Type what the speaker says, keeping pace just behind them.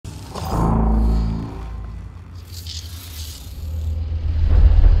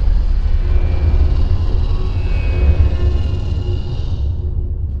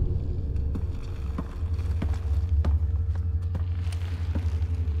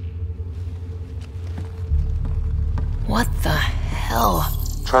What the hell?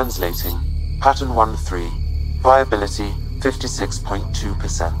 Translating. Pattern 1-3. Viability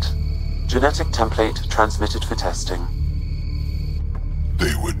 56.2%. Genetic template transmitted for testing.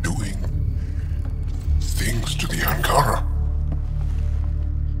 They were doing things to the Angara.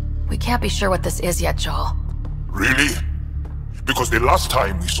 We can't be sure what this is yet, Jaal. Really? Because the last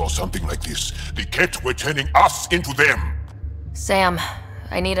time we saw something like this, the Ket were turning us into them. Sam,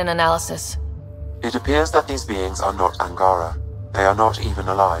 I need an analysis. It appears that these beings are not Angara. They are not even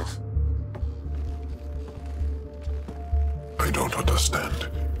alive. I don't understand.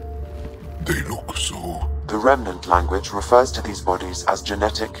 They look so... The Remnant language refers to these bodies as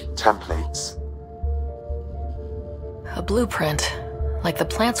genetic templates. A blueprint, like the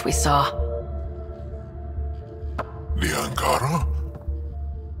plants we saw. The Angara?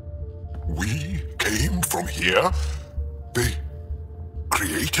 We came from here? They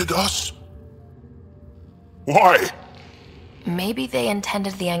created us? Why? Maybe they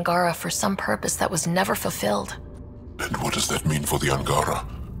intended the Angara for some purpose that was never fulfilled. And what does that mean for the Angara?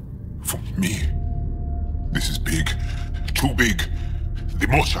 For me? This is big. Too big. The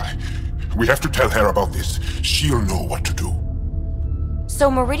Moshai. We have to tell her about this. She'll know what to do.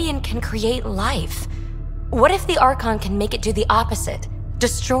 So Meridian can create life. What if the Archon can make it do the opposite?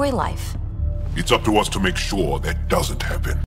 Destroy life? It's up to us to make sure that doesn't happen.